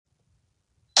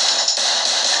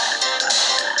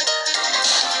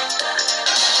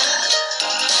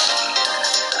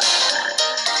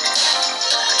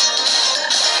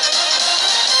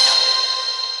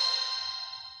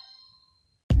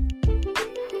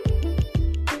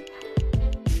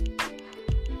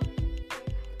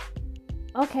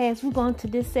Okay, as we go into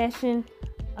this session,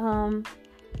 we're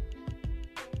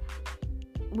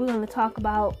going to talk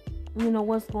about,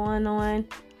 what's going on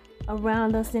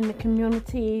around us in the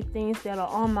community, things that are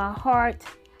on my heart.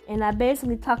 And I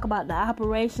basically talk about the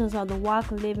operations of the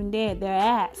walking living dead, their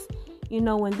acts.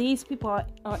 When these people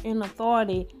are in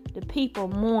authority, the people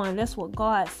mourn. That's what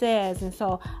God says. And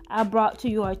so I brought to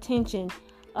your attention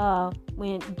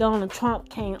when Donald Trump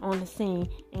came on the scene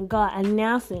and God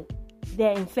announcing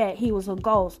that, in fact, he was a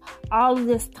ghost. All of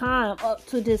this time up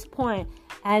to this point,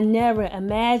 I never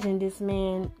imagined this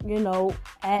man,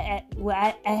 I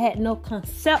had no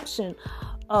conception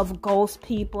of ghost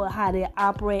people, how they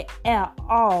operate at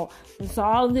all. And so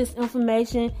all of this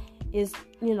information is,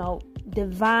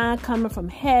 divine, coming from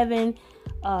heaven,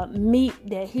 meat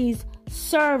that he's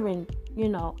serving,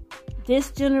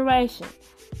 this generation,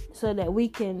 so that we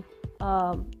can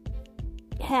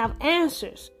have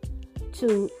answers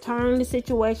to turn the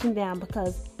situation down,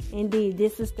 because indeed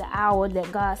this is the hour that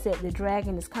God said the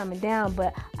dragon is coming down.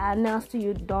 But I announced to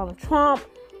you, Donald Trump,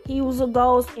 he was a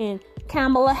ghost, and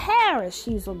Kamala Harris,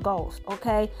 she's a ghost,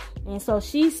 okay? And so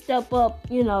she stepped up,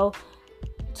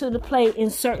 to the plate in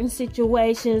certain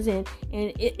situations, and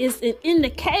it's an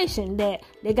indication that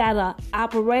they got an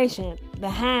operation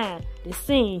behind the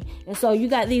scene. And so you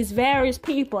got these various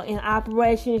people in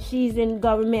operation. She's in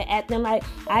government acting like,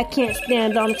 I can't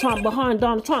stand Donald Trump. Behind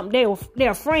Donald Trump,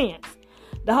 they're friends.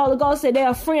 The Holy Ghost said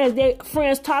they're friends. They're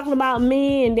friends talking about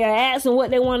me, and they're asking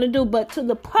what they want to do. But to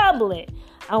the public,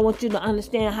 I want you to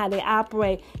understand how they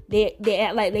operate. They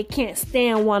act like they can't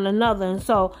stand one another. And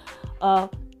so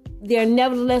they're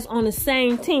nevertheless on the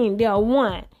same team. They're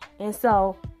one. And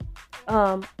so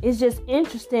it's just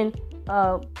interesting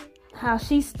how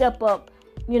she stepped up,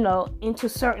 into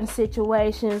certain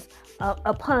situations.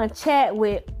 Upon chat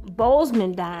with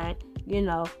Bozeman dying,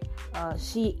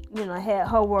 she, had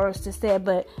her words to say.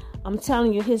 But I'm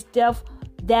telling you, his death,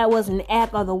 that was an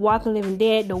act of the walking living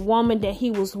dead. The woman that he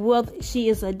was with, she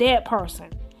is a dead person.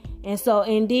 And so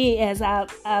indeed, as I've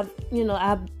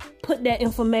put that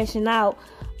information out,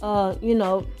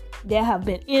 there have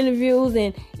been interviews,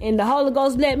 and the Holy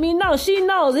Ghost let me know. She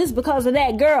knows it's because of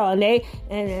that girl, and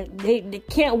they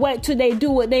can't wait till they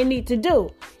do what they need to do.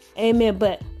 Amen.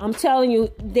 But I'm telling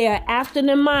you, they're after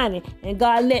the money, and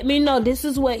God let me know this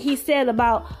is what he said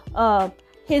about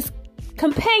his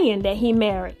companion that he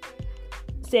married.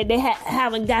 Said they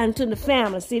haven't gotten to the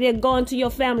family. See, they're going to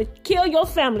your family, kill your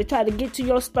family, try to get to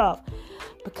your stuff,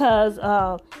 because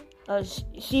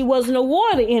she wasn't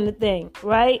awarded anything,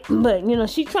 right? But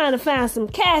she trying to find some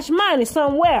cash money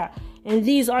somewhere, and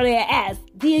these are their acts,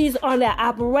 these are their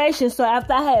operations. So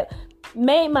after I had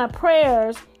made my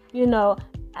prayers,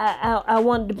 I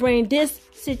wanted to bring this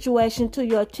situation to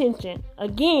your attention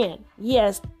again.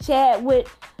 Yes, Chadwick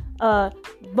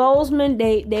Bozeman,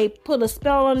 they put a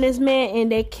spell on this man,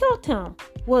 and they killed him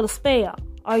with a spell.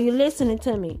 Are you listening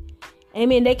to me?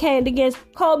 Amen. They came against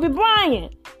Kobe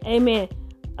Bryant. Amen.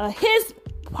 His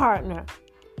partner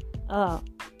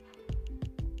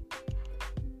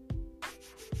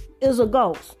is a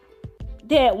ghost,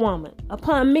 dead woman.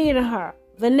 Upon meeting her,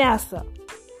 Vanessa.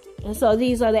 And so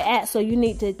these are the acts. So you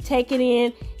need to take it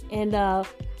in, and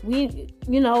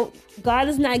God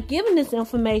is not giving this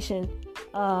information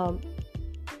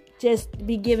just to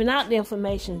be giving out the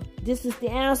information. This is the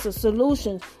answer,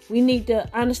 solutions. We need to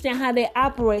understand how they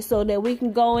operate so that we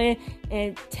can go in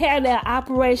and tear their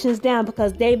operations down,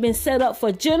 because they've been set up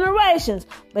for generations.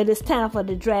 But it's time for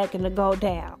the dragon to go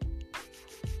down.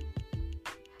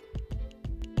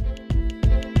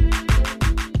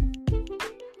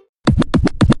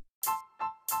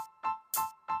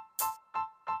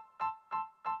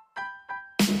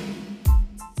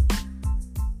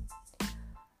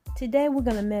 Today we're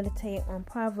going to meditate on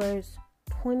Proverbs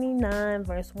 29,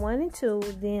 verse 1 and 2.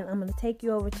 Then I'm going to take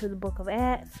you over to the book of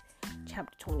Acts,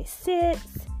 chapter 26,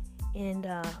 and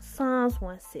Psalms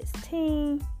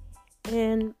 116.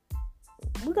 And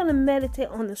we're going to meditate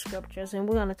on the scriptures, and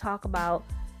we're going to talk about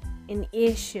an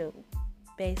issue,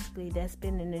 basically, that's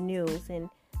been in the news. And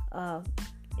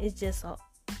it's just a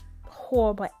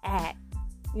horrible act,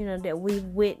 that we've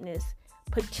witnessed,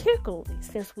 particularly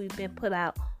since we've been put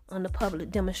out on the public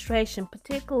demonstration,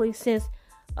 particularly since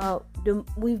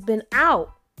we've been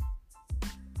out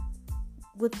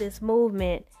with this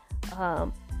movement,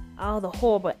 all the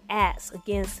horrible acts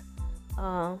against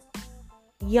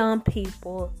young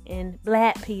people and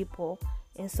black people.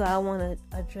 And so I want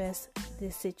to address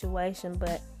this situation.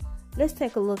 But let's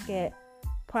take a look at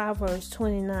Proverbs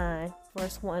 29,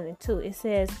 verse 1 and 2. It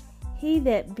says, "He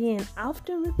that being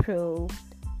often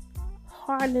reproved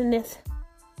hardeneth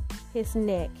his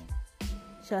neck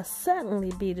shall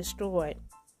suddenly be destroyed.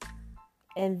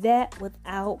 and that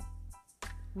without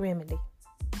remedy.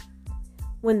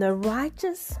 When the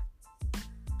righteous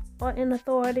are in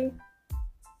authority,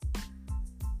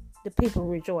 the people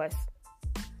rejoice.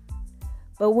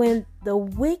 But when the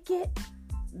wicked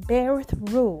beareth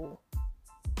rule,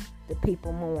 the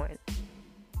people mourn.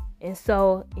 And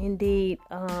so, indeed,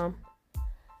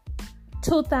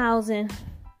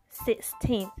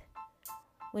 2016,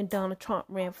 when Donald Trump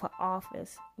ran for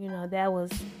office, that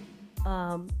was,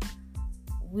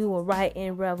 we were right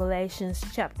in Revelations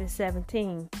chapter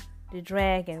 17, the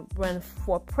dragon running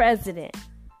for president.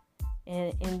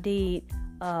 And indeed,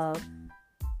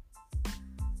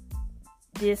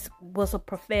 this was a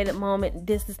prophetic moment.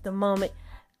 This is the moment.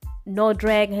 No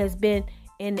dragon has been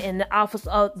in the office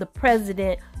of the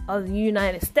president of the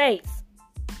United States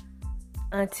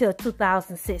until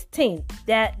 2016.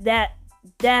 That's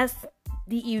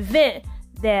the event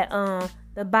that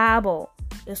the Bible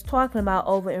is talking about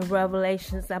over in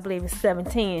Revelations. I believe it's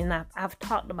 17, and I've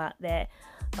talked about that.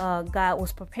 God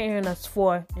was preparing us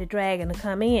for the dragon to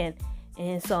come in.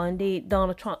 And so, indeed,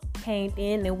 Donald Trump came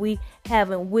in, and we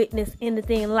haven't witnessed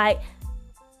anything like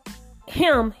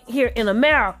him here in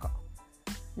America.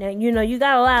 Now, you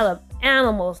got a lot of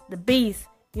animals, the beasts,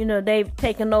 they've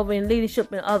taken over in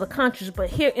leadership in other countries. But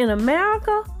here in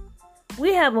America,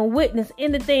 we haven't witnessed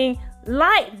anything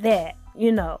like that,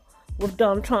 with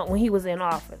Donald Trump when he was in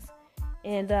office.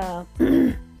 And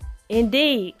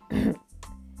indeed,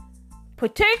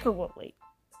 particularly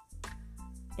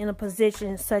in a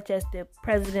position such as the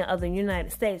president of the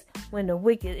United States, when the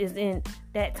wicked is in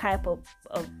that type of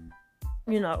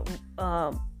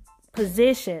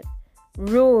position,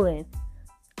 ruling,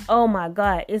 oh my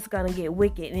God, it's gonna get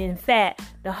wicked. And in fact,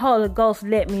 the Holy Ghost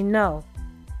let me know.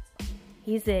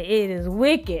 He said it is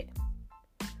wicked.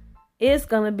 It's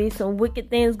gonna be some wicked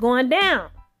things going down.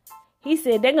 He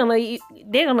said they're gonna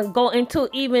go into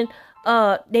even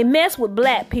they mess with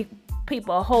black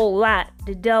people a whole lot.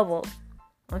 The devil.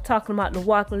 I'm talking about the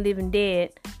walking living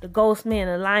dead, the ghost men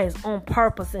and lions on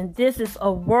purpose. And this is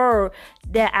a word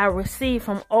that I received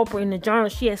from Oprah in the journal.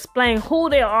 She explained who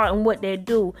they are and what they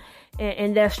do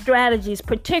and their strategies,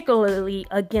 particularly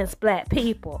against black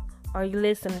people. Are you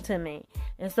listening to me?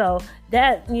 And so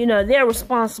that, they're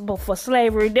responsible for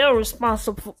slavery. They're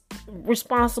responsible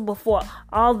for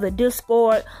all the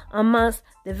discord amongst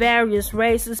the various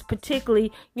races,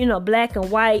 particularly, black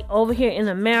and white over here in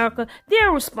America.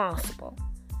 They're responsible.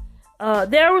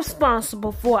 They're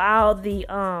responsible for all the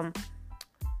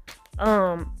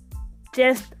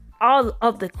just all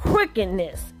of the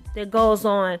crookedness that goes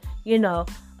on, in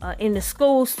the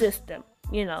school system,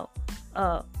 in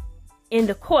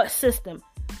the court system.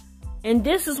 And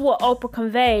this is what Oprah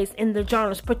conveys in the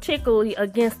journals, particularly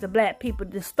against the black people.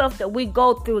 The stuff that we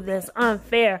go through that's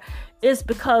unfair is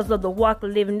because of the walk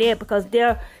of living dead, because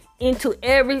they're into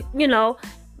every,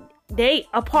 they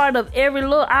are part of every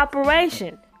little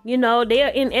operation. They're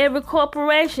in every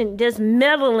corporation just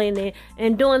meddling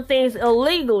and doing things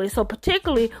illegally. So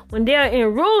particularly when they're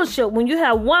in rulership, when you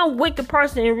have one wicked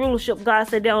person in rulership, God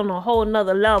said they're on a whole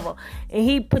nother level. And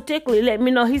he particularly let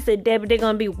me know, he said, Debbie, they're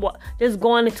going to be just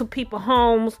going into people's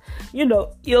homes,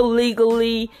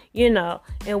 illegally, and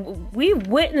we've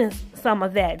witnessed some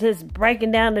of that, just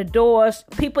breaking down the doors,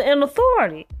 people in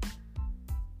authority,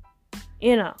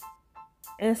 And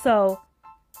so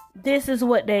this is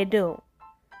what they do.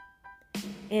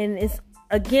 And it's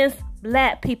against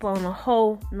black people on a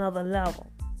whole nother level.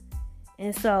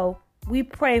 And so we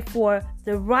pray for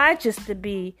the righteous to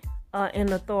be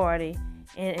in authority.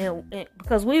 And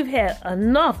because we've had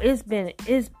enough. We're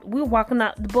walking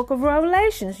out the book of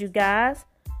Revelations, you guys.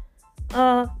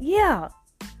 Yeah.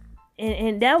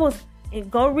 And that was, and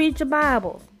go read your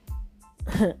Bibles.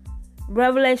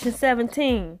 Revelation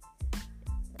 17.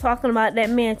 Talking about that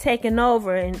man taking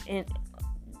over and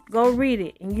go read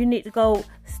it. And you need to go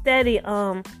study.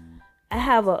 I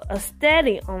have a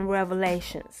study on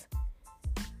Revelations.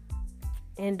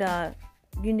 And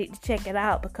you need to check it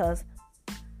out, because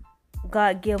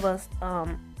God give us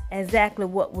exactly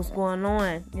what was going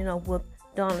on, with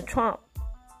Donald Trump.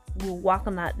 We were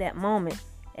walking out that moment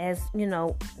as,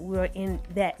 we're in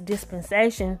that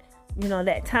dispensation,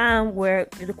 that time where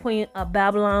the Queen of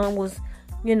Babylon was,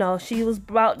 she was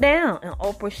brought down. And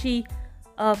Oprah, she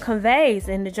conveys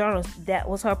in the journals that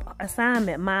was her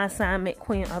assignment, my assignment,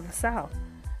 Queen of the South.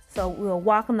 So we were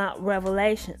walking out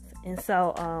Revelations. And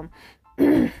so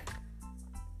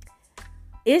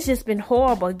it's just been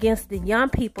horrible against the young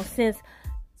people since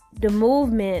the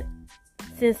movement,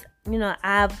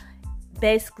 I've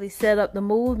basically set up the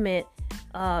movement,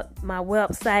 my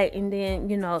website, and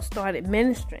then, started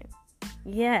ministering.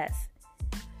 Yes.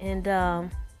 And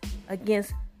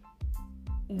against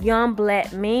young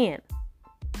black men,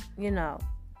 you know.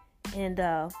 And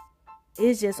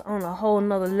it's just on a whole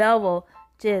nother level.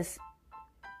 Just,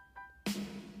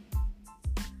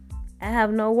 I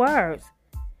have no words.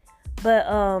 But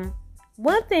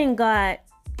one thing, God,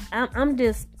 I'm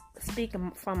just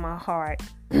speaking from my heart.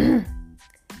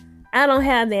 I don't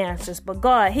have the answers, but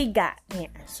God, He got the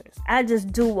answers. I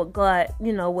just do what God,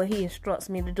 you know, what He instructs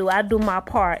me to do. I do my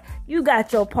part. You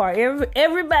got your part.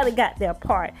 Everybody got their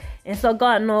part. And so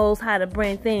God knows how to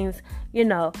bring things, you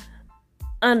know,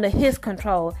 under His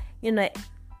control, you know,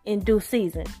 in due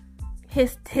season.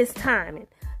 His timing.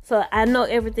 So I know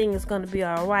everything is going to be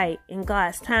all right in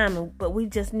God's timing, but we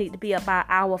just need to be about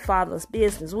our Father's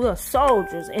business. We are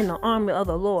soldiers in the army of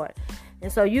the Lord.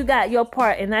 And so you got your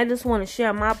part, and I just want to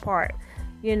share my part,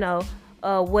 you know,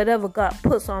 whatever God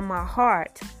puts on my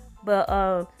heart. But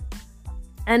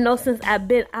I know since I've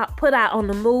been put out on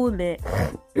the movement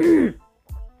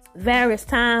various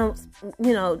times,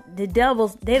 you know, the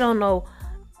devils, they don't know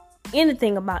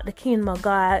anything about the kingdom of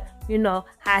God, you know,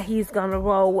 how He's going to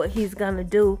roll, what He's going to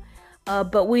do.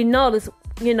 But we notice,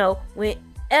 you know,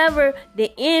 whenever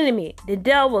the enemy, the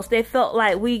devils, they felt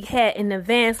like we had an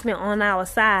advancement on our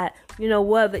side, you know,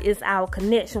 whether it's our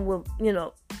connection with, you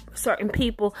know, certain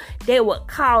people, they would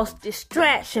cause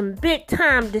distraction, big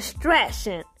time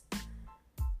distraction,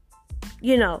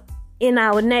 you know, in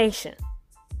our nation.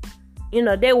 You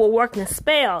know, they were working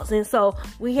spells. And so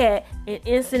we had an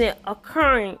incident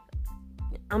occurring.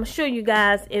 I'm sure you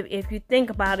guys, if you think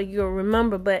about it, you'll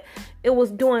remember. But it was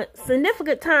during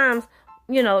significant times,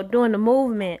 you know, during the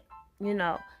movement, you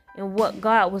know, and what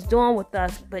God was doing with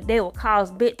us. But they would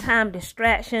cause big time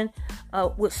distraction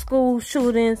with school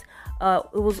shootings.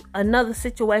 It was another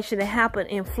situation that happened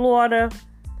in Florida.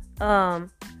 At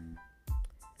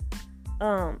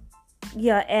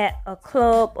a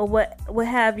club or what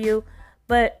have you.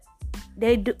 But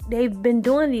they've been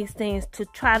doing these things to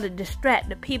try to distract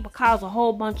the people, cause a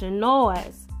whole bunch of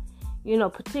noise. You know,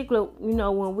 particularly, you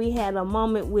know, when we had a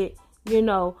moment with,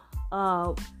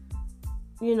 where,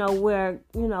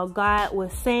 God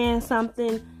was saying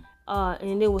something,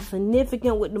 and it was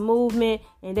significant with the movement,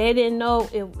 and they didn't know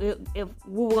if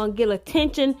we were going to get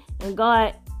attention and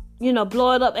God,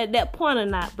 blow it up at that point or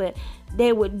not. But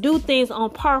they would do things on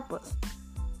purpose,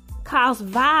 cause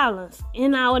violence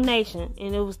in our nation,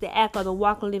 and it was the act of the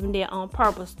walking living dead on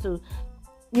purpose to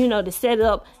set it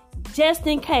up just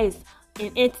in case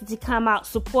an entity come out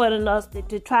supporting us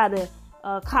to try to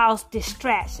cause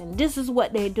distraction. This is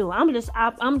what they do. I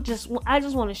just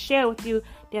want to share with you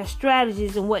their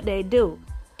strategies and what they do.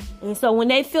 And so when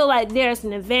they feel like there's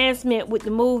an advancement with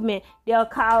the movement, they'll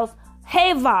cause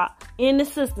havoc in the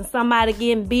system. Somebody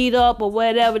getting beat up or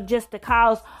whatever, just to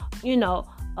cause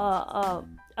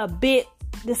a big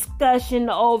discussion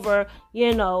over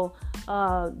the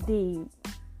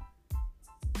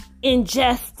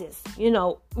injustice,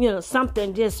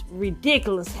 something just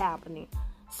ridiculous happening,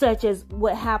 such as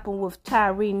what happened with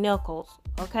Tyree Nichols.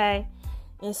 Okay.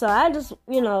 And so I just,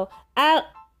 I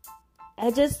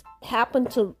just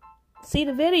happened to see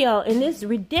the video, and it's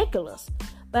ridiculous.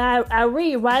 But I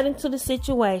read right into the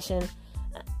situation.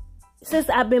 Since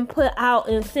I've been put out,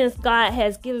 and since God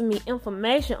has given me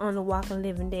information on the walking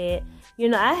living dead,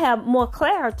 I have more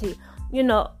clarity,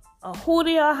 who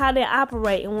they are, how they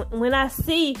operate. And when I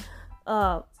see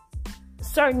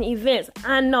certain events,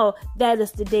 I know that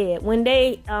is the dead. When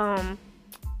they, I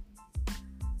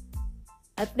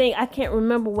can't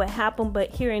remember what happened,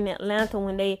 but here in Atlanta,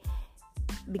 when they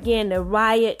began to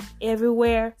riot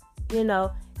everywhere,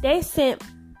 they sent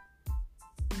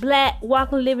black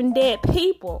walking living dead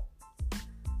people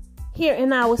here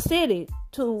in our city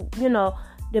to,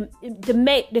 to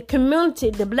make the community,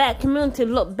 the black community,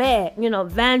 look bad,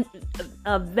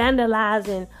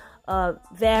 vandalizing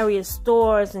various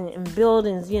stores and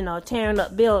buildings, tearing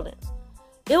up buildings.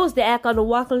 It was the act of the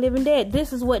walking living dead.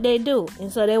 This is what they do.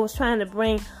 And so they was trying to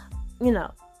bring,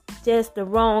 just the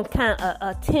wrong kind of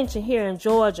attention here in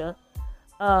Georgia,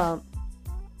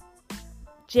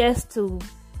 just to,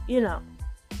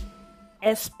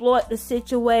 exploit the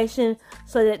situation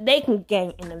so that they can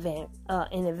gain an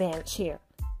advantage here.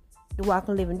 The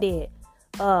walking living dead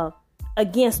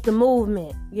against the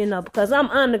movement, because I'm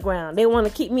underground. They want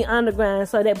to keep me underground,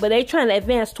 but they trying to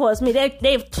advance towards me.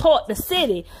 They've taught the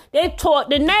city, they've taught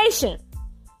the nation,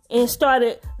 and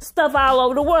started stuff all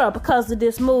over the world because of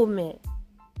this movement.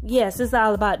 Yes, it's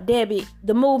all about Debbie,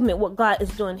 the movement, what God is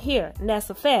doing here, and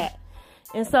that's a fact.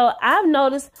 And so I've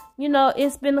noticed,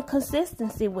 it's been a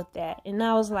consistency with that. And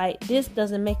I was like, this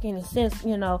doesn't make any sense.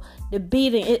 The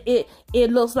beating,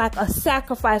 it looks like a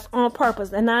sacrifice on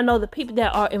purpose. And I know the people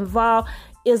that are involved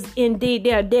is indeed,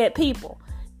 they're dead people.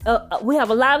 We have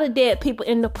a lot of dead people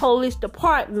in the police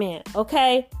department.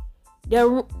 Okay.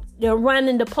 They're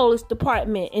running the police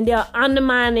department, and they're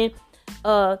undermining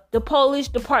the police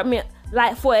department.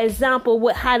 Like, for example,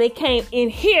 with how they came in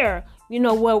here,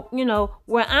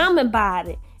 where I'm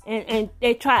embodied, and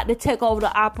they tried to take over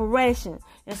the operation.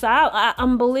 And so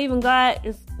I'm believing God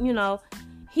is,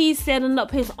 He's setting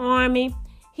up His army.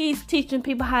 He's teaching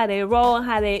people how they roll and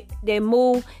how they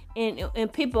move.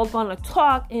 And people are going to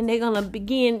talk, and they're going to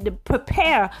begin to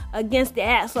prepare against the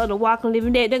acts of the walking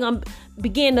living dead. They're going to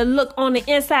begin to look on the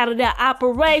inside of their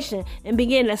operation and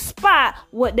begin to spot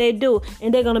what they do.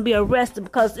 And they're going to be arrested,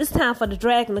 because it's time for the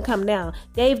dragon to come down.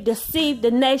 They've deceived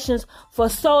the nations for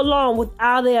so long with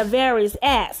all their various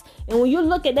acts. And when you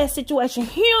look at that situation,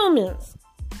 humans,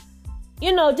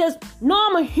 just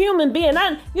normal human being.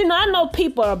 I know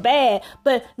people are bad,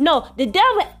 but no, the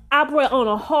devil operate on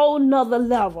a whole nother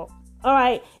level. All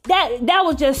right, that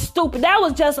was just stupid. That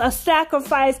was just a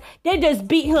sacrifice. They just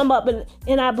beat him up,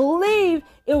 and I believe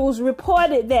it was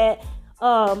reported that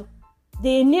the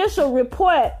initial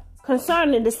report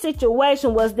concerning the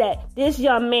situation was that this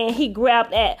young man, he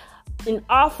grabbed at an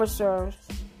officer's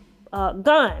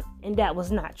gun, and that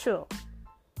was not true.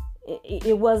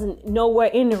 It wasn't nowhere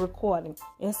in the recording.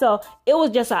 And so it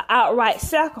was just an outright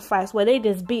sacrifice where they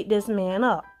just beat this man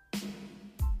up.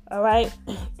 All right.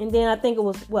 And then I think it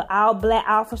was all black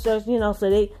officers, so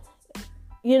they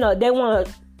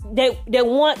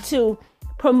want to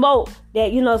promote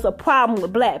that, it's a problem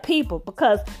with black people,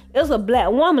 because it's a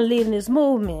black woman leading this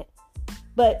movement.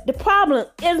 But the problem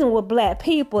isn't with black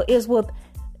people, it's with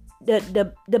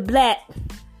the black,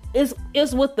 it's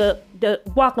with the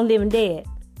walking living dead.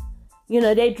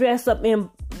 They dress up in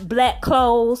black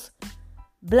clothes,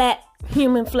 black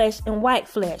human flesh, and white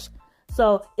flesh.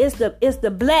 So it's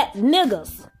the black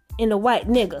niggas and the white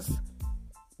niggas,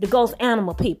 the ghost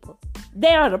animal people.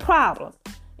 They are the problem.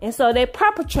 And so they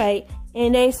perpetrate,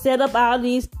 and they set up all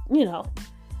these,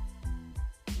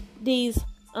 these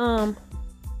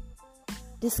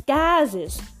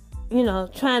disguises,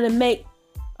 trying to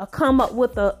come up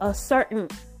with a certain,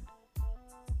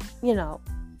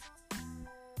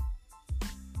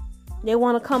 they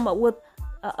want to come up with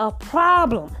a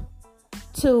problem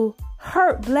to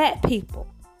hurt black people.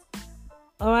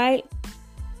 All right.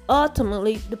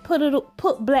 Ultimately, to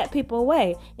put black people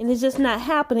away, and it's just not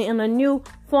happening in a new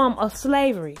form of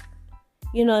slavery.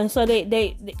 And so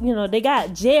they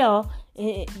got jail.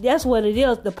 And that's what it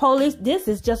is. The police. This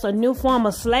is just a new form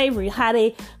of slavery. How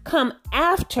they come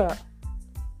after,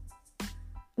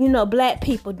 black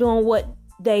people doing what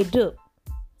they do.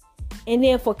 And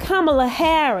then for Kamala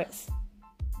Harris,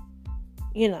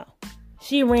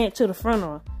 she ran to the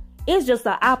funeral. It's just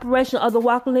an operation of the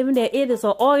walking living dead. It is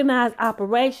an organized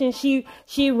operation. She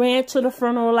ran to the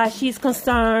funeral like she's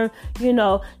concerned,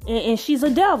 and she's a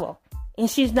devil. And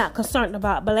she's not concerned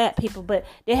about black people, but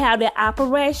they have their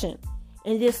operation.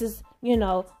 And this is,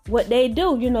 what they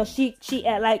do. She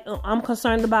act like, I'm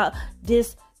concerned about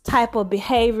this type of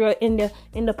behavior in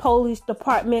the police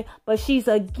department, but she's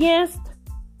against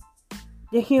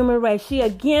the human race. She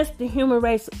against the human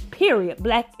race, period,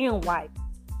 black and white.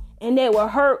 And they will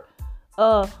hurt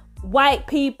white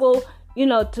people,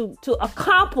 to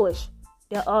accomplish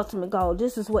their ultimate goal.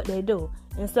 This is what they do.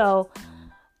 And so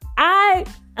I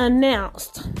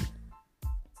announced,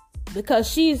 because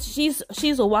she's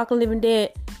a walking living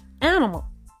dead animal.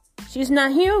 She's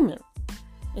not human.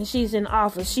 And she's in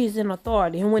office. She's in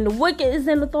authority. And when the wicked is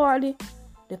in authority,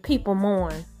 the people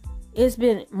mourn. It's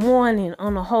been mourning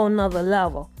on a whole nother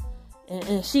level.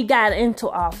 And she got into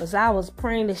office. I was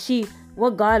praying that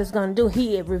what God is going to do.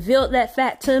 He had revealed that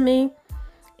fact to me.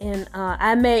 And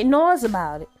I made noise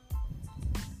about it.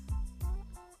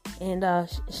 And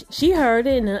she heard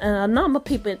it. And a number of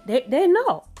people, they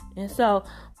know. And so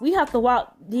we have to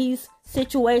walk these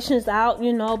situations out,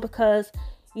 because,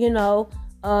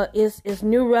 it's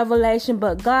new revelation.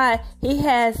 But God, He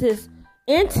has His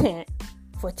intent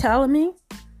for telling me.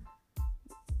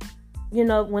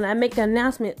 When I make the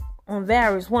announcement on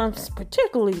various ones,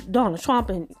 particularly Donald Trump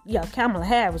and Kamala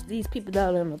Harris, these people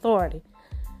that are in authority,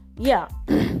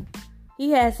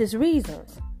 He has His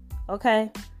reasons,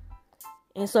 okay?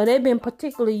 And so they've been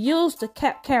particularly used to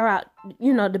carry out,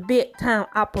 the big time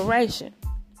operation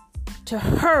to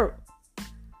hurt,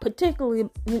 particularly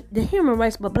the human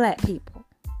race, but black people.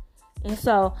 And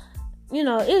so,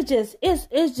 it's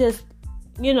just,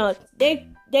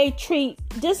 they treat,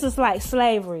 this is like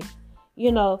slavery.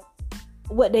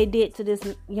 what they did to this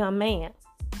young man.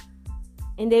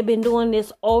 And they've been doing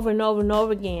this over and over and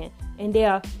over again. And they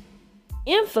are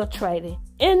infiltrated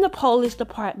in the police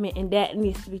department, and that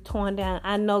needs to be torn down.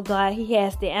 I know God, He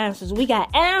has the answers. We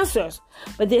got answers,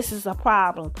 but this is a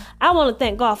problem. I want to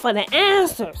thank God for the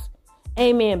answers.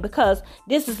 Amen. Because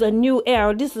this is a new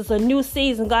era. This is a new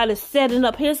season. God is setting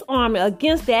up His army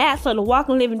against the acts of the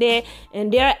walking living dead,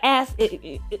 and their acts,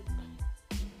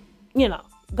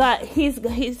 God, He's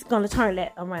going to turn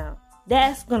that around.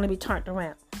 That's going to be turned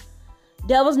around.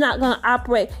 Devil's not going to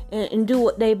operate and do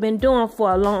what they've been doing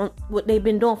for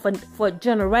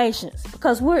generations,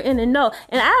 because we're in the know.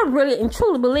 And I really and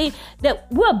truly believe that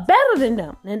we're better than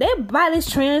them. And their bodies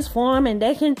transform, and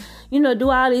they can,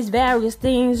 do all these various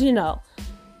things,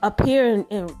 appear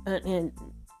and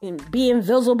be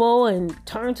invisible and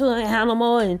turn to an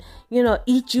animal and,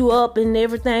 eat you up and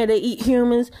everything. They eat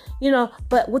humans,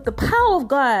 but with the power of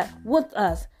God with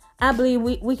us, I believe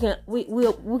we're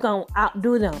going to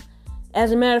outdo them.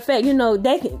 As a matter of fact,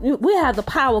 we have the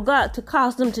power of God to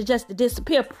cause them to just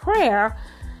disappear. Prayer,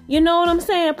 you know what I'm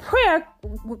saying? Prayer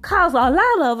would cause a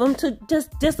lot of them to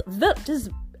just disappear.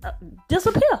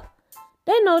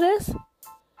 They know this.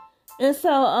 And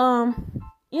so,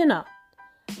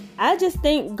 I just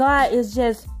think God is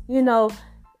just,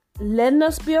 letting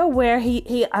us be aware.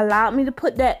 He allowed me to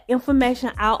put that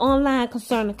information out online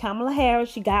concerning Kamala Harris.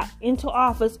 She got into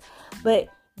office, but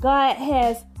God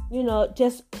has,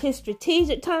 just His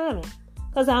strategic timing.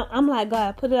 Because I'm like,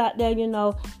 God, put it out there,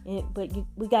 but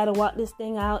we got to walk this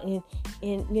thing out. And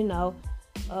you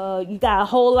got a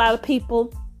whole lot of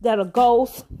people that are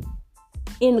ghosts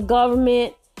in the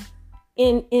government,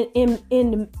 in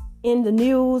the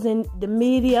news and the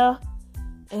media.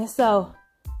 And so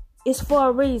it's for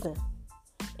a reason.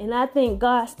 And I think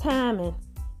God's timing,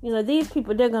 these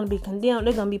people, they're going to be condemned.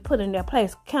 They're going to be put in their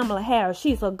place. Kamala Harris,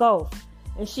 she's a ghost.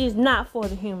 And she's not for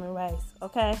the human race,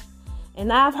 okay?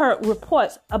 And I've heard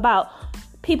reports about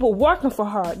people working for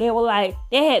her. They were like,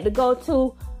 they had to go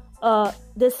to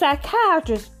the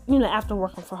psychiatrist, after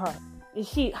working for her. And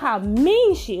how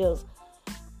mean she is.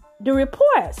 The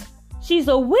reports, she's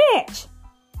a witch.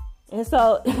 And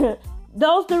so,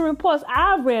 those are the reports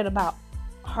I've read about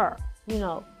her.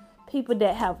 People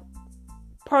that have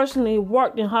personally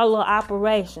worked in her little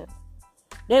operation.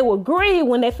 They were grieved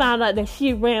when they found out that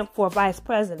she ran for vice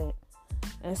president.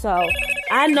 And so,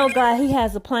 I know God, He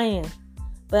has a plan.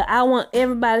 But I want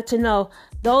everybody to know,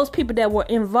 those people that were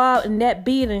involved in that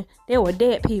beating, they were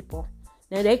dead people.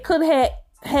 Now, they could have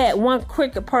had one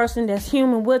crooked person that's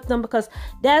human with them, because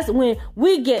that's when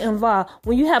we get involved.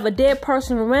 When you have a dead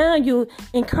person around you,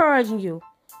 encouraging you,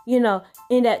 in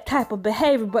that type of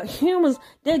behavior. But humans,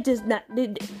 they're just not,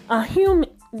 they're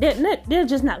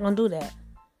just not going to do that.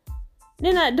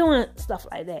 They're not doing stuff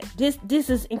like that. This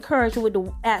is encouraged with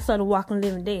the acts of the walking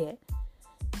living dead.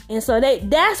 And so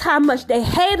that's how much they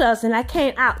hate us. And I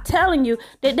can't out telling you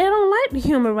that they don't like the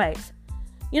human race.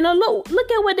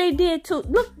 Look at what they did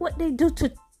look what they do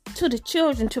to the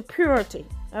children, to purity.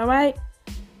 All right.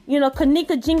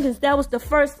 Kanika Jenkins, that was the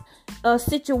first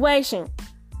situation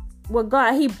where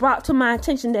God, He brought to my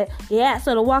attention that the acts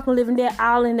of the walking living dead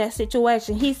all in that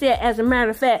situation. He said, as a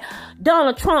matter of fact,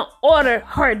 Donald Trump ordered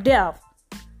her death.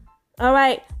 All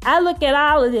right. I look at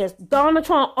all of this. Donald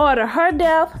Trump ordered her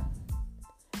death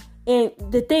and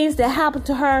the things that happened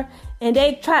to her. And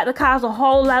they tried to cause a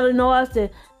whole lot of noise to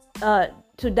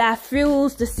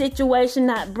diffuse the situation,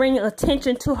 not bring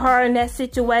attention to her in that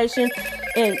situation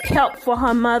and help for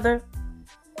her mother.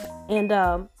 And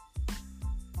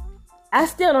I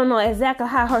still don't know exactly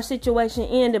how her situation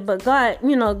ended, but God,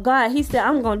 God, He said,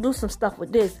 I'm going to do some stuff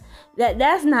with this.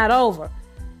 That's not over.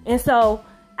 And so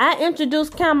I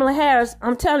introduced Kamala Harris.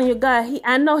 I'm telling you, God,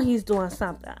 I know He's doing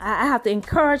something. I have to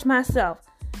encourage myself,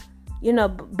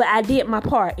 but I did my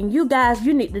part. And you guys,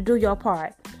 you need to do your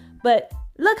part. But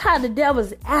look how the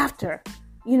devil's after,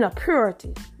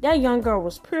 purity. That young girl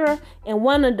was pure. And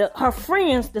one of her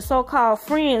friends, the so-called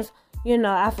friends,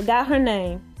 I forgot her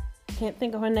name. Can't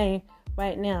think of her name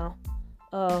right now.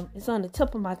 It's on the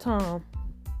tip of my tongue.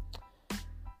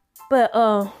 But,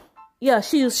 yeah,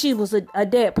 she was a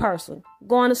dead person.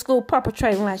 Going to school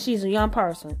perpetrating like she's a young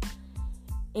person.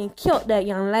 And killed that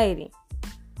young lady.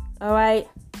 All right?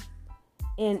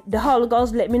 And the Holy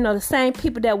Ghost let me know the same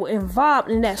people that were involved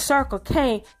in that circle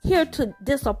came here to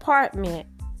this apartment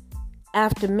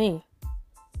after me.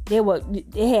 They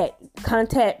had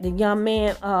contacted the young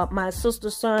man, my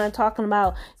sister's son, talking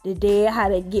about the dead, how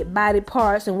they get body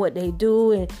parts and what they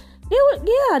do. And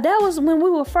that was when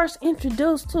we were first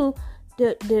introduced to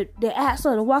the acts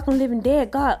of the walking living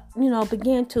dead. God,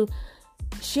 began to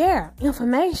share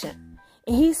information.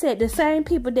 And he said the same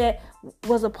people that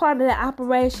was a part of that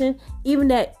operation, even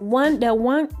that one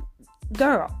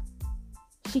girl,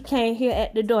 she came here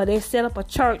at the door. They set up a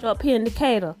church up here in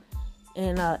Decatur.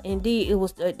 And indeed, it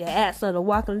was the Acts of the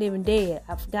Walking Living Dead.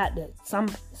 I forgot some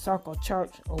circle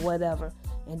church or whatever.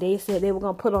 And they said they were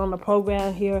going to put on a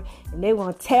program here. And they were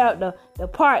going to tear up the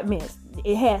apartments.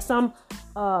 It had some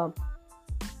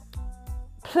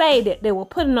play that they were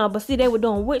putting on. But see, they were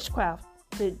doing witchcraft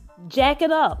to jack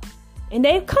it up. And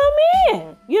they come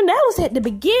in. You know, that was at the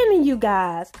beginning, you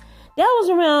guys. That was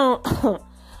around,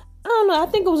 I don't know, I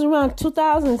think it was around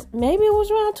 2000, maybe it was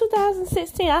around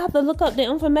 2016. I have to look up the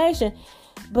information.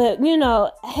 But, you know,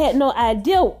 I had no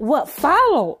idea what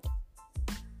followed.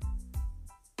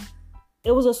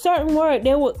 It was a certain word.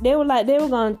 They were like, they were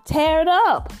going to tear it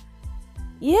up.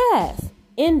 Yes,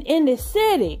 in the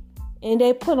city. And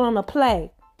they put on a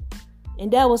play.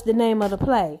 And that was the name of the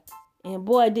play. And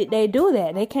boy, did they do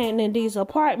that. They came in these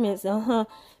apartments,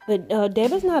 But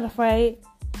David's not afraid.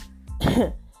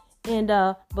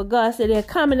 But God said they're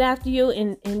coming after you.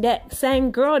 And that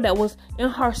same girl that was in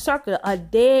her circle, a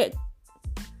dead.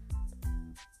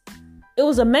 It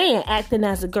was a man acting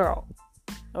as a girl.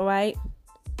 All right.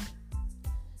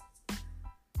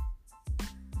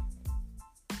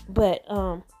 But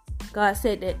God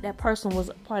said that person was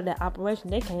a part of that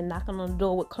operation. They came knocking on the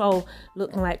door with clothes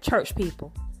looking like church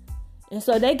people. And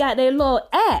so they got their little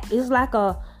act. It's like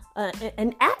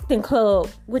an acting club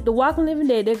with the Walking Living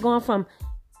Dead. They're going from,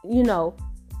 you know,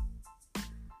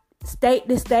 state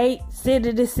to state,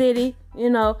 city to city, you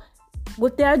know,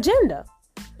 with their agenda.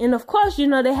 And of course, you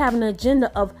know, they have an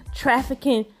agenda of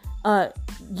trafficking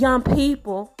young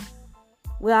people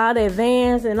with all their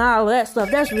vans and all that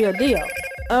stuff. That's real deal.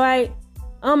 All right.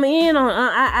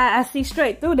 I see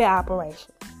straight through the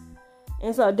operation.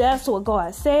 And so that's what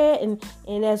God said.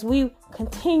 And as we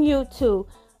continue to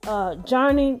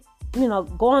journey, you know,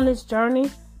 go on this journey,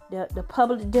 the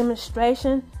public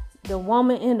demonstration, the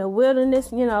woman in the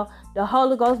wilderness, you know, the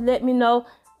Holy Ghost let me know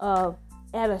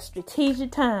at a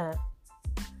strategic time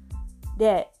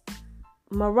that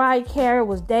Mariah Carey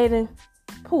was dating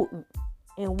Putin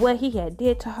and what he had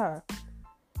did to her.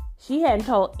 She hadn't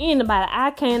told anybody.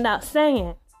 I came out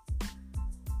saying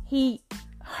he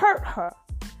hurt her,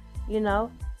 you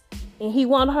know, and he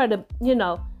wanted her to, you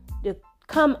know, to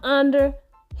come under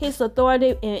his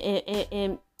authority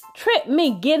and trip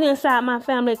me, get inside my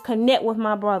family, connect with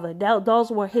my brother. Those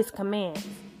were his commands.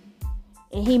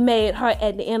 And he made her,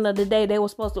 at the end of the day, they were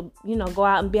supposed to, you know, go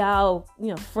out and be all, you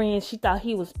know, friends. She thought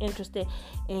he was interested,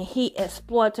 and he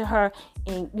exploited her,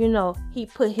 and, you know, he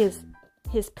put his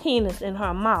penis in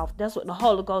her mouth. That's what the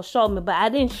Holy Ghost showed me. But I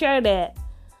didn't share that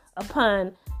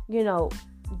upon, you know,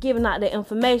 giving out the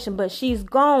information. But she's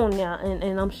gone now,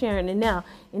 and I'm sharing it now.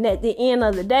 And at the end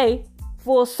of the day,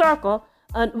 full circle,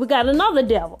 we got another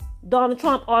devil. Donald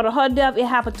Trump ordered her death. It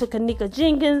happened to Kanika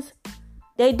Jenkins.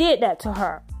 They did that to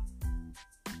her.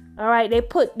 All right, they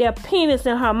put their penis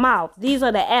in her mouth. These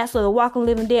are the acts of the Walking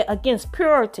Living Dead against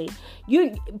purity.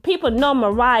 People know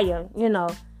Mariah, you know,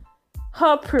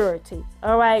 her purity.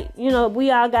 All right, you know, we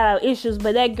all got our issues,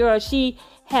 but that girl, she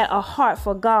had a heart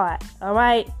for God. All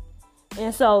right,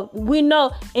 and so we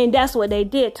know, and that's what they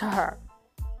did to her.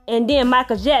 And then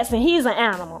Michael Jackson, he's an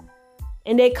animal,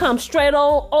 and they come straight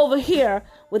over here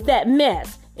with that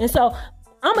mess. And so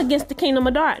I'm against the kingdom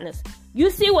of darkness. You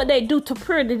see what they do to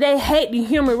purity. They hate the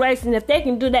human race, and if they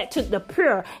can do that to the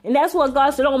pure, and that's what God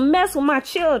said, don't mess with my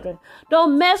children.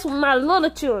 Don't mess with my little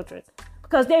children,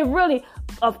 because they really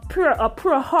are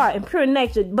pure heart and pure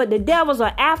nature. But the devils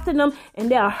are after them, and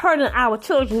they are hurting our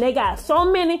children. They got so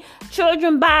many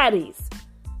children bodies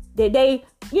that they,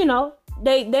 you know,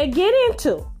 they get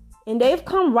into, and they've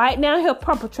come right down here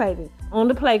perpetrating on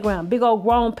the playground. Big old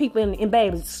grown people and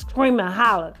babies screaming and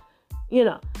hollering. You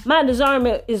know, my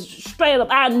discernment is straight up.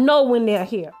 I know when they're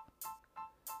here.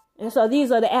 And so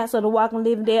these are the acts of the Walking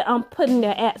Living Dead. I'm putting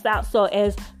their acts out. So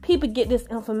as people get this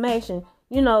information,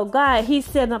 you know, God, he's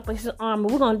setting up his army.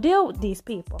 We're going to deal with these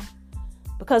people,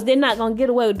 because they're not going to get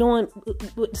away with doing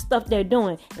with the stuff they're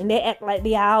doing. And they act like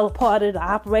they are all a part of the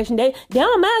operation. They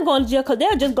don't mind going to jail, because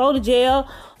they'll just go to jail,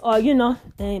 or, you know,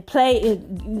 and play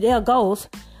their goals,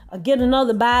 or get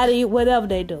another body, whatever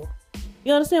they do.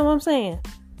 You understand what I'm saying?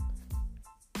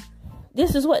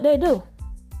 This is what they do.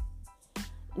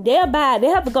 They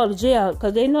have to go to jail,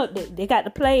 because they know they got to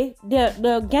play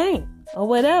their game or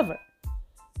whatever.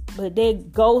 But they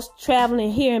ghost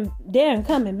traveling here and there and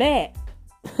coming back.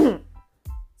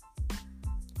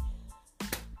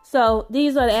 So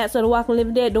these are the acts of the Walking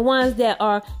Living Dead. The ones that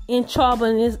are in trouble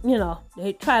and is, you know,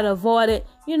 they try to avoid it.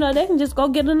 You know, they can just go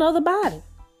get another body.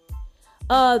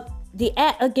 the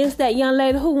act against that young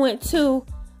lady who went to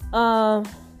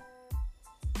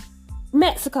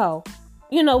Mexico.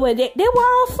 You know, where they were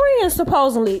all friends,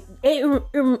 supposedly. It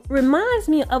reminds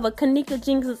me of a Kanika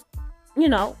Jenkins,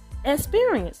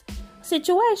 experience,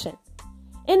 situation.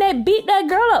 And they beat that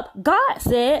girl up. God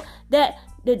said that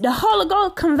the Holy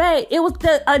Ghost conveyed, it was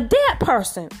a dead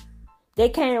person. They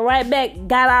came right back,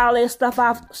 got all their stuff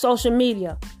off social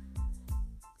media.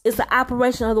 It's an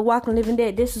operation of the walking living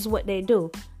dead. This is what they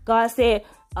do. God said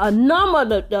a number of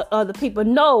the other people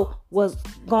know was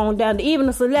going down. Even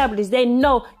the celebrities, they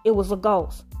know it was a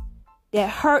ghost that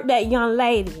hurt that young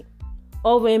lady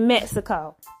over in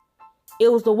Mexico.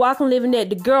 It was the walking living dead.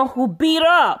 The girl who beat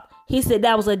her up, he said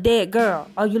that was a dead girl.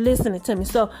 Are you listening to me?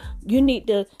 So you need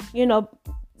to,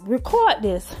 record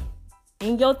this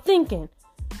in your thinking.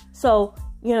 So,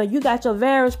 you got your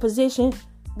various position.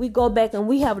 We go back and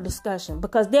we have a discussion,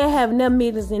 because they're having their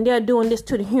meetings and they're doing this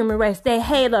to the human race. They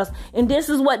hate us, and this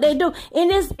is what they do.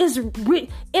 And it's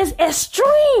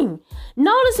extreme.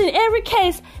 Notice in every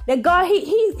case that God,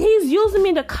 he's using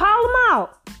me to call them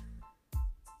out.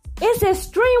 It's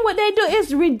extreme what they do.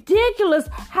 It's ridiculous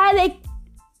how they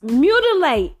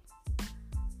mutilate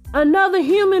another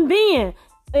human being.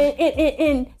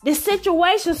 In the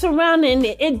situation surrounding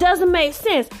it, it doesn't make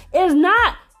sense. It's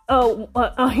not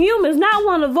a human. It's not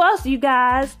one of us, you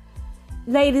guys,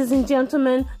 ladies and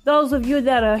gentlemen. Those of you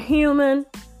that are human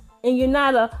and you're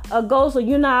not a ghost, or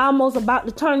you're not almost about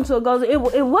to turn into a ghost. It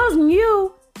wasn't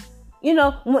you.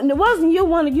 When it wasn't you,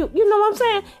 one of you. You know what I'm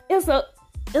saying?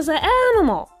 It's an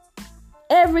animal.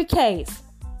 Every case.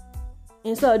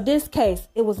 And so this case,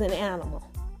 it was an animal.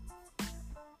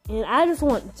 And I just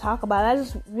want to talk about it. I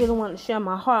just really want to share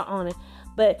my heart on it.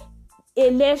 But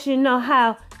it lets you know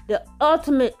how the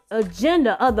ultimate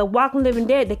agenda of the walking living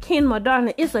dead, the kingdom of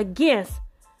darkness, is against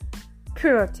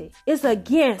purity. It's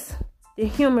against the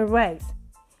human race.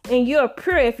 And you're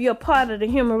pure if you're part of the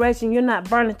human race and you're not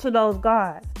burning to those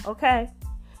gods. Okay?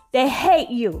 They hate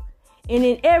you. And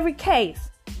in every case,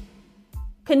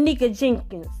 Kanika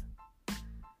Jenkins,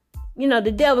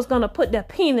 the devil's gonna put their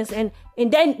penis and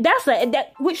then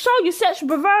that which show you sexual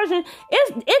perversion.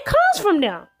 It comes from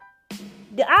them.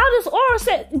 All this oral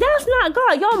sex, that's not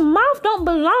God. Your mouth don't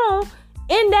belong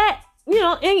in that,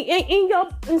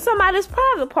 in somebody's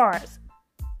private parts.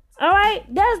 All right,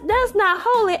 that's not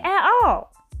holy at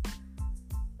all.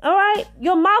 All right,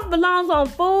 your mouth belongs on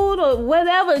food or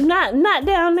whatever, not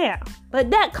down there. But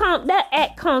that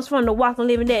act comes from the walking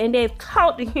living dead, and they've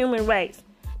taught the human race.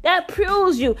 That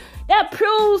proves to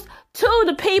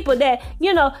the people that,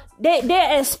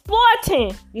 they're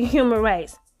exploiting the human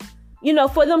race,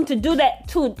 for them to do that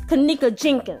to Kanika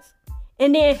Jenkins.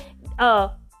 And then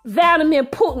Vladimir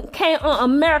Putin came on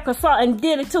America's soil and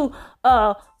did it to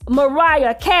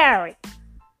Mariah Carey.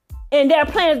 And they're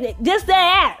playing just their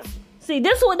ass. See,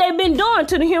 this is what they've been doing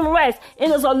to the human race.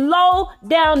 And it's a low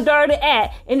down, dirty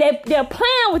act. And they're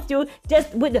playing with you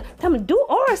just with the do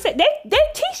oral sex. They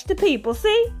teach the people,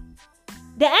 see?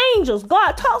 The angels.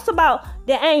 God talks about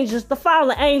the angels, the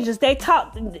fallen angels. They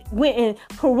went and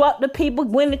corrupt the people,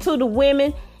 went into the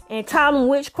women and taught them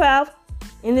witchcraft.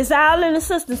 And it's all in the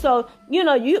system. So, we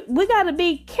got to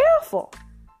be careful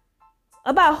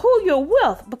about who you're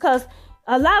with, because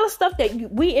a lot of stuff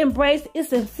that we embrace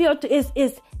is infiltrated,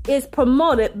 is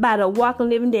promoted by the walking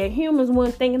living dead. Humans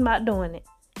weren't thinking about doing it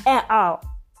at all.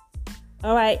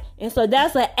 All right. And so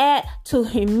that's an act to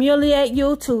humiliate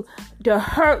you, to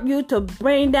hurt you, to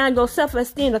bring down your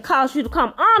self-esteem, to cause you to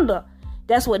come under.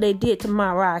 That's what they did to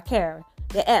Mariah Carey.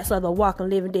 The acts of the walking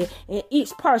living dead. And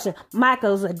each person,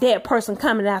 Michael's a dead person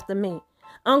coming after me.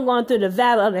 I'm going through the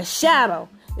valley of the shadow.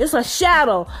 It's a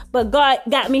shadow. But God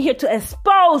got me here to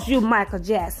expose you, Michael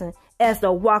Jackson, as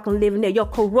the walking living dead. Your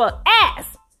corrupt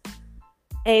ass.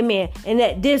 Amen. And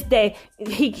that this day,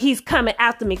 he's coming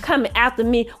after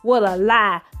me with a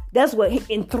lie. That's what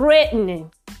he's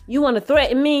threatening. You want to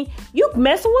threaten me? You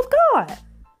messing with God.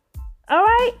 All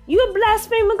right? You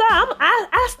blaspheming God.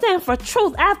 I stand for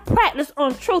truth. I practice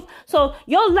on truth. So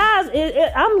your lies,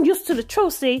 I'm used to the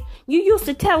truth, see? You used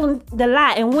to telling the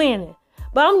lie and winning.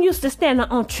 But I'm used to standing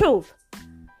on truth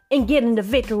and getting the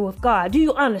victory with God. Do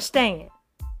you understand?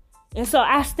 And so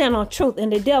I stand on truth,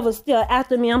 and the devil's still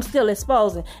after me. I'm still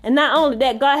exposing. And not only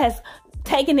that, God has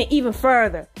taken it even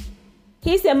further.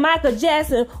 He said Michael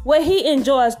Jackson, what he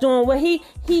enjoys doing, what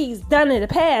he's done in the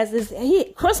past is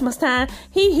Christmas time,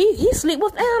 he sleep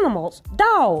with animals,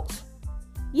 dogs.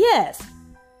 Yes.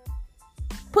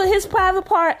 Put his private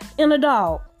part in a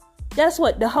dog. That's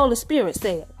what the Holy Spirit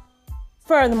said.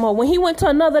 Furthermore, when he went to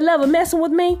another level messing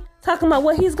with me, talking about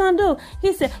what he's going to do,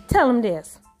 he said, tell him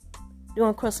this.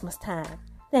 During Christmas time.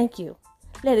 Thank you.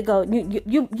 let it go.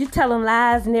 You tell them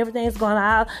lies and everything's going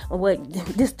out. Well,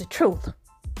 this the truth.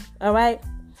 All right.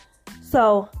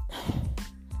 So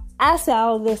I say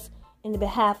all this in the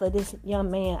behalf of this young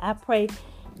man. I pray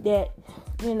that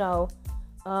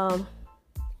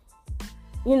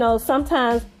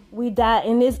sometimes we die,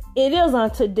 and it is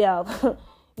unto death.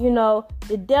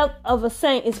 The death of a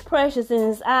saint is precious in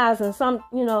his eyes, and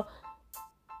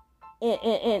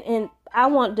and I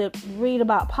want to read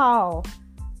about Paul,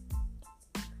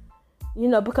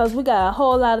 because we got a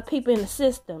whole lot of people in the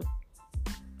system,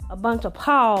 a bunch of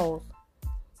Pauls,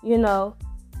 and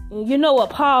you know what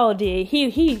Paul did? He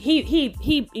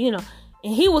and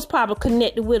he was probably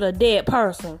connected with a dead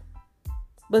person.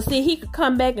 But see, he could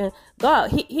come back, and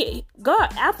God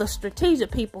after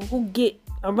strategic people who get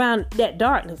around that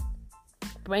darkness,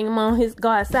 bring them on his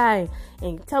God's side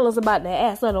and tell us about the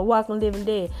acts of the walking living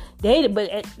dead.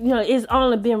 It's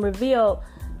only been revealed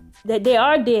that they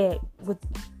are dead with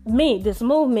this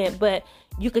movement, but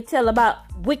you could tell about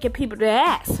wicked people that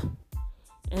acts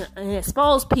and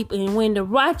expose people. And when the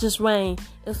righteous reign,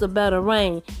 it's a better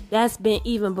reign. That's been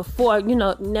even before,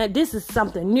 now this is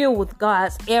something new with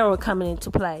God's era coming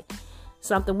into play.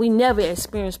 Something we never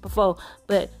experienced before.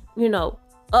 But,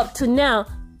 up to now,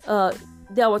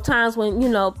 there were times when,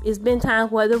 it's been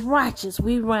times where the righteous,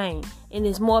 we reign. And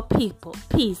there's more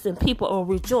peace, and people are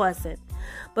rejoicing.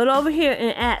 But over here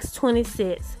in Acts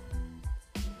 26,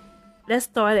 let's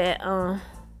start at,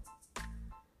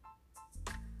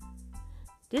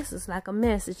 this is like a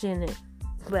message in it.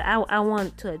 But I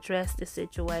want to address the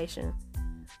situation,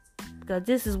 because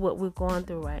this is what we're going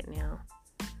through right now.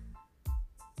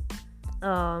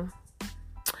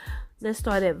 Let's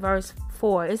start at verse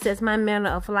 4. It says, "My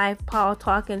manner of life, Paul,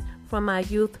 talking from my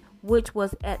youth, which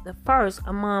was at the first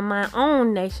among my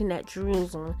own nation at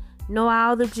Jerusalem, know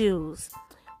all the Jews,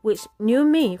 which knew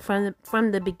me from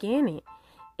the beginning,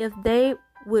 if they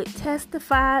would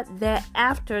testify that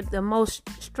after the most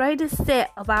straightest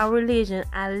set of our religion,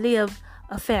 I lived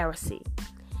a Pharisee.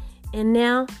 And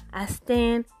now I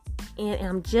stand and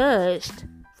am judged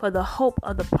for the hope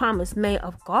of the promise made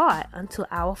of God unto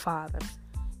our fathers."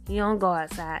 He on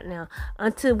God's side now.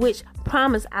 "Unto which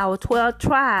promise our 12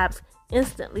 tribes,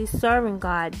 instantly serving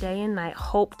God day and night,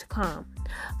 hope to come.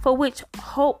 For which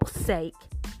hope's sake,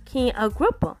 King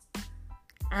Agrippa,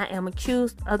 I am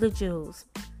accused of the Jews.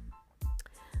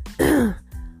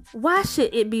 Why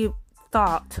should it be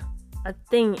thought a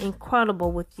thing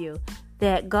incredible with you,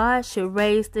 that God should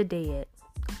raise the dead?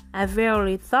 I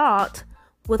verily thought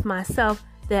with myself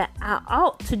that I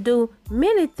ought to do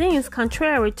many things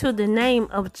contrary to the name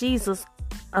of Jesus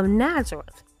of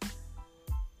Nazareth.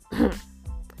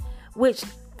 Which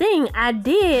thing I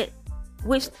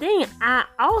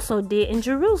also did in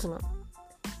Jerusalem.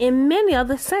 And many of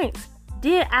the saints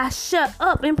did I shut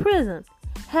up in prison,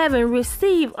 having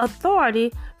received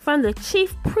authority from the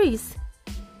chief priests."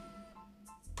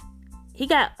 He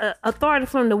got authority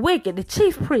from the wicked, the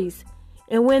chief priests.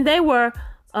 "And when they were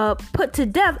put to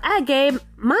death, I gave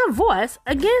my voice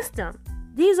against them."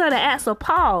 These are the acts of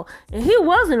Paul. And he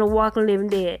wasn't a walking living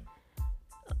dead,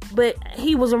 but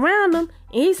he was around them.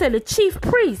 And he said the chief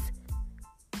priests.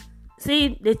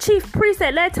 See, the chief priests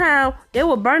at that time, they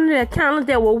were burning their candles.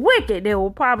 They were wicked. They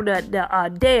were probably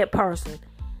the dead person.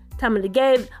 They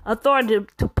gave authority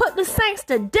to put the saints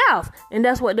to death, and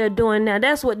that's what they're doing now.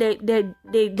 That's what they did.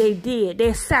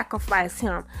 They sacrificed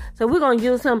him. So we're gonna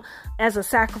use him as a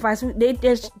sacrifice.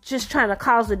 They're just trying to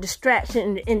cause a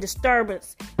distraction and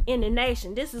disturbance in the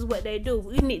nation. This is what they do.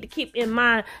 We need to keep in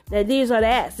mind that these are the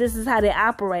acts. This is how they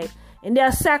operate, and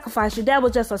they'll sacrifice you. That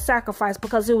was just a sacrifice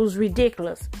because it was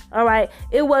ridiculous. All right,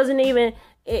 it wasn't even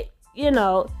it.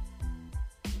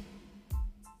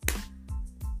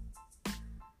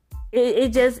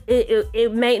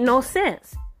 It made no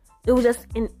sense. It was just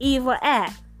an evil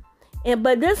act.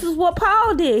 But this is what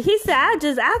Paul did. He said, I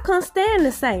couldn't stand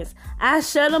the saints. I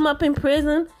shut them up in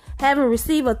prison, having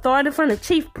received authority from the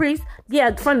chief priests.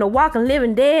 Yeah, from the walking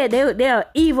living dead. They're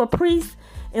evil priests.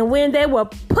 And when they were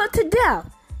put to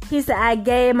death, he said, I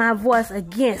gave my voice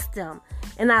against them,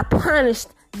 and I punished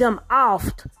them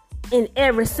oft in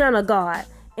every synagogue,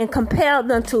 and compelled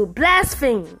them to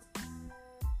blaspheme.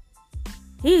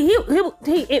 He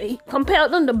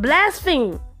compelled them to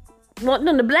blaspheme. Want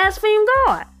them to blaspheme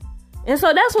God. And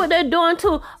so that's what they're doing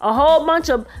to a whole bunch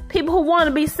of people who want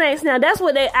to be saints now. That's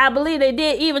what I believe they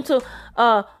did even to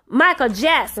Michael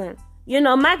Jackson.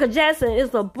 Michael Jackson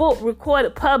is a book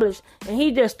recorded, published, and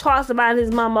he just talks about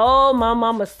his mama. Oh, my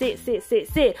mama sit.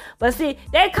 But see,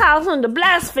 they called him to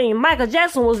blaspheme. Michael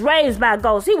Jackson was raised by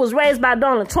ghosts. He was raised by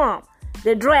Donald Trump,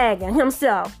 the dragon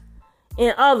himself,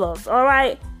 and others. All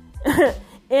right.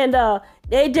 And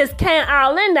They just came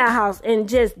all in that house and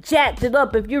just jacked it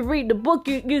up. If you read the book,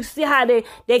 you see how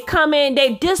they come in,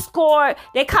 they discord.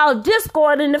 They cause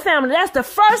discord in the family. That's the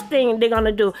first thing they're going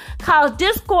to do. Cause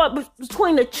discord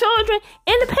between the children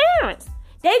and the parents.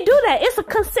 They do that. It's a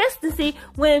consistency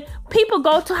when people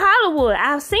go to Hollywood.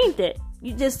 I've seen it.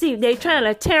 You just see they trying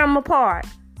to tear them apart.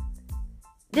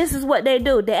 This is what they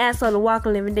do. They ask on the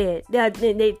walking living dead.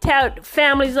 They tear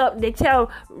families up. They tear,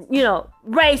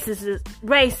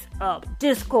 race up,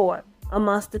 discord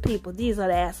amongst the people. These are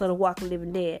the acts of the walking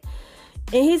living dead.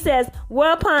 And he says,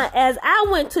 whereupon as I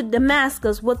went to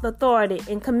Damascus with authority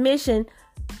and commission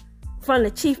from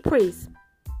the chief priest.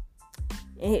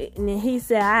 And he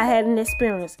said, I had an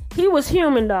experience. He was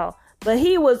human though. But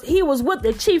he was with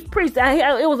the chief priest.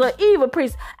 It was an evil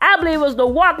priest. I believe it was the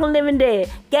walking living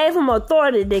dead. Gave him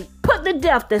authority to put to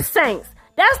death the saints.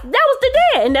 That was the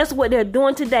dead. And that's what they're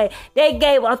doing today. They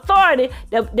gave authority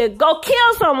to go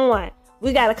kill someone.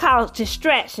 We got to cause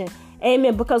distraction.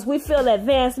 Amen. Because we feel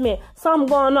advancement. Something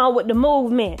going on with the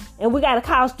movement. And we got to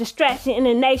cause distraction in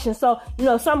the nation. So,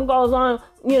 something goes on,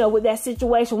 with that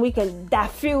situation. We can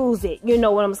diffuse it. You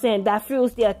know what I'm saying?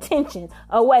 Diffuse the attention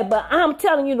away. But I'm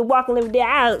telling you to walk and live there.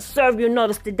 I'll serve you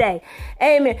notice today.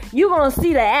 Amen. You're going to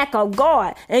see the act of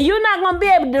God. And you're not going to be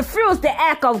able to diffuse the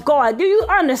act of God. Do you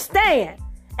understand?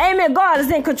 Amen. God is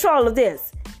in control of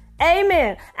this.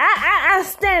 Amen. I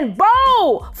stand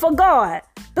bold for God.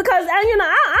 Because I'm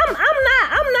not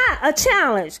a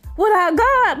challenge without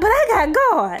God, but I got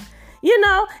God,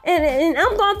 and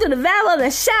I'm going through the valley of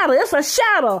the shadow. It's a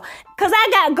shadow because I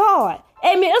got God.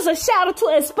 Amen. It's a shadow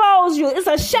to expose you. It's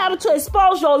a shadow to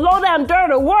expose your low down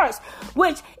dirty works,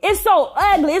 which is so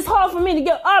ugly. It's hard for me to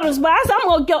give utterance, but I said I'm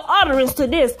going to give utterance to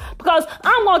this because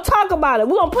I'm going to talk about it.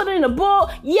 We're going to put it in the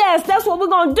book. Yes, that's what we're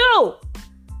going to do.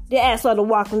 The ass of the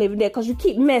walking living there because you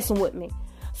keep messing with me.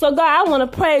 So, God, I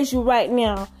want to praise you right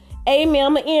now. Amen.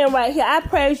 I'm going to end right here. I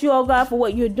praise you, oh God, for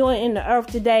what you're doing in the earth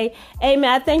today. Amen.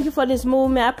 I thank you for this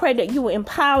movement. I pray that you will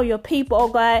empower your people, oh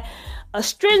God.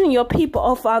 Strengthen your people,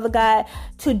 oh Father God,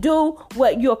 to do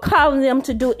what you're calling them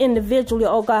to do individually,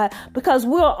 oh God, because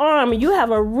we're armed. You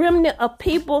have a remnant of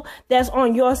people that's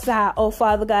on your side, oh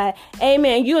Father God.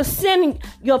 Amen. You're sending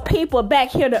your people back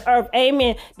here to earth.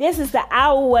 Amen. This is the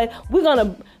hour where we're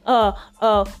gonna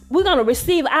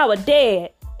receive our dead.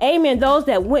 Amen. Those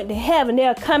that went to heaven,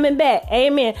 they're coming back.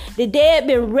 Amen. The dead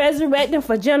been resurrecting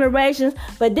for generations,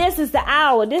 but this is the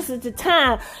hour. This is the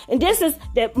time. And this is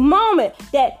the moment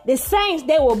that the saints,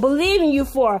 they were believing you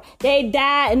for. They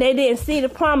died and they didn't see the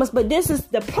promise, but this is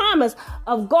the promise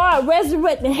of God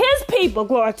resurrecting his people.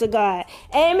 Glory to God.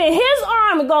 Amen. His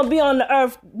arm is going to be on the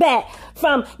earth back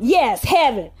from,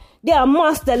 heaven. They're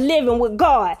amongst the living with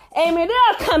God. Amen.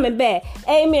 They're coming back.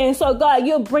 Amen. So, God,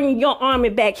 you're bringing your army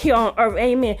back here on earth.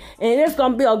 Amen. And it's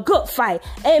going to be a good fight.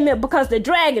 Amen. Because the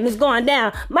dragon is going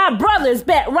down. My brother is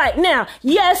back right now.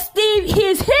 Yes, Steve,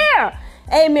 he's here.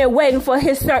 Amen. Waiting for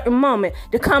his certain moment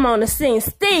to come on the scene.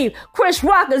 Steve, Chris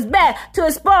Rock is back to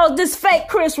expose this fake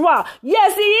Chris Rock.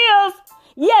 Yes, he is.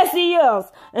 Yes, he is.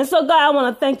 And so, God, I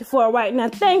want to thank you for it right now.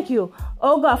 Thank you,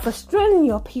 oh God, for strengthening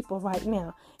your people right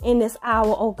now in this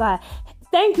hour, oh God.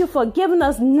 Thank you for giving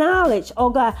us knowledge, oh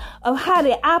God, of how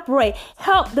they operate.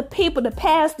 Help the people to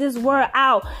pass this word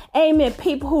out. Amen.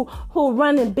 People who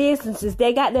running businesses,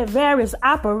 they got their various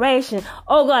operations.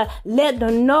 Oh God, let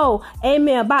them know,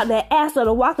 amen, about the ass of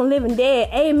the walking living dead.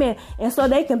 Amen. And so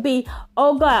they can be,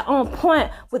 oh God, on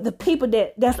point with the people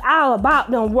that's all about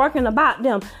them, working about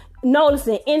them.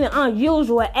 Noticing any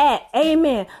unusual act,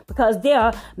 amen, because they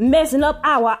are messing up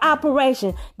our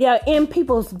operation. They are in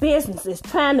people's businesses,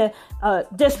 trying to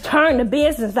just turn the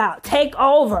business out, take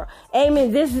over,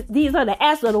 amen. These are the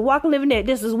acts of the walking living dead.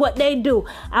 This is what they do.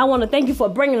 I want to thank you for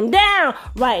bringing them down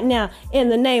right now in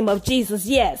the name of Jesus.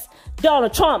 Yes,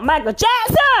 Donald Trump, Michael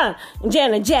Jackson, and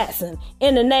Janet Jackson,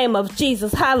 in the name of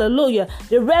Jesus. Hallelujah.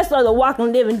 The rest of the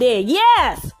walking living dead,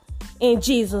 yes, in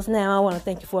Jesus' name. I want to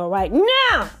thank you for it right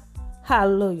now.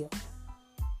 Hallelujah.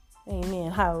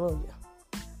 Amen. Hallelujah.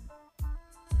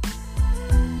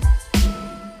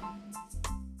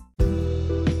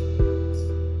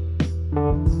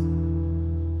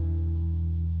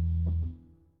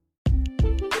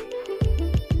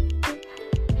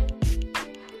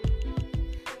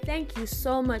 Thank you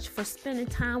so much for spending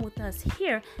time with us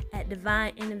here at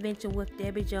Divine Intervention with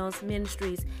Debbie Jones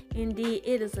Ministries. Indeed,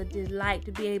 it is a delight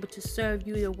to be able to serve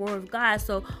you the Word of God.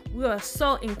 So we are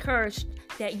so encouraged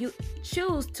that you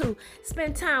choose to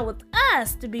spend time with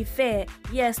us to be fed,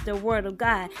 yes, the Word of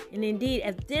God. And indeed,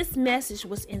 if this message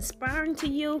was inspiring to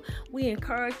you, we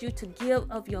encourage you to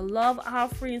give of your love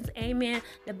offerings. Amen.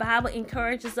 The Bible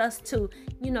encourages us to,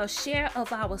 share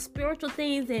of our spiritual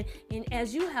things. And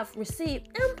as you have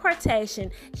received impartation,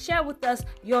 share with us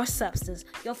your substance,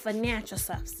 your financial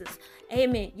substance.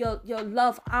 Amen. Your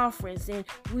love offerings. And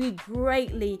we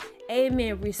greatly,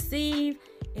 amen, receive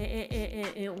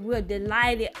and we're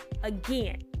delighted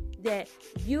again that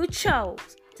you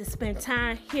chose to spend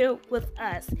time here with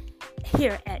us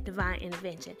here at Divine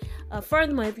Intervention.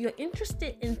 Furthermore, if you're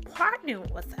interested in partnering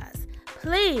with us,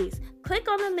 please click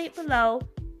on the link below,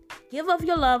 give of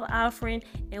your love offering,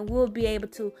 and we'll be able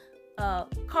to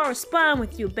correspond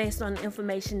with you based on the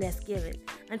information that's given.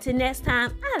 Until next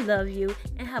time, I love you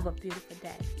and have a beautiful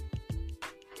day.